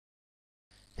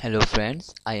Hello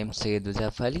friends, I am Syed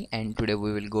Uzafali and today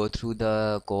we will go through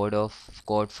the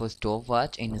code for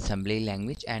stopwatch in assembly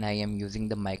language, and I am using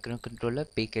the microcontroller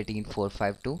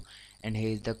PIC18452, and here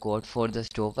is the code for the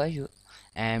stopwatch.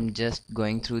 I am just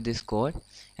going through this code,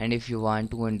 and if you want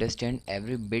to understand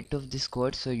every bit of this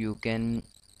code, so you can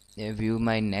view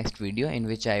my next video in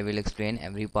which I will explain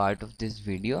every part of this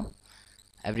video,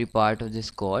 every part of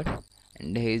this code.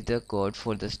 And here is the code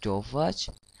for the stopwatch,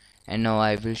 and now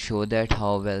I will show that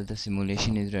how well the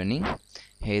simulation is running.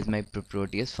 Here is my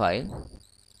Proteus file,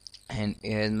 and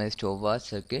here is my stopwatch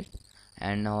circuit,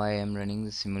 and now I am running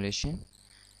the simulation.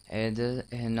 And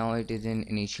now it is in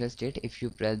initial state. If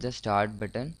you press the start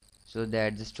button so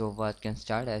that the stopwatch can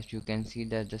start, as you can see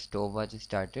that the stopwatch is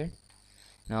started.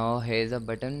 Now here is a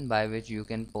button by which you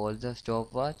can pause the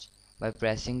stopwatch by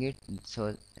pressing it.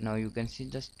 So now you can see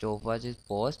the stopwatch is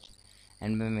paused,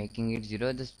 and by making it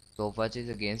 0 the stopwatch is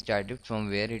again started from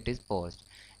where it is paused.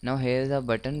 Now here is a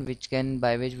button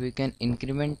by which we can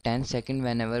increment 10 seconds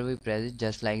whenever we press it,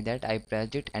 just like that. I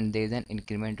pressed it and there is an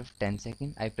increment of 10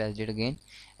 seconds. I pressed it again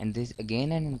and there is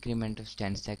again an increment of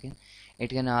 10 seconds. It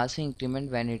can also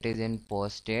increment when it is in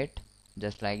pause state,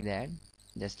 just like that,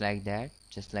 just like that,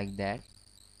 just like that.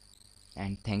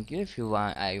 And thank you. If you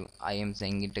want, I am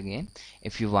saying it again,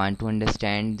 if you want to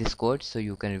understand this code, so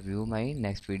you can review my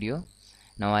next video.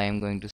 Now I am going to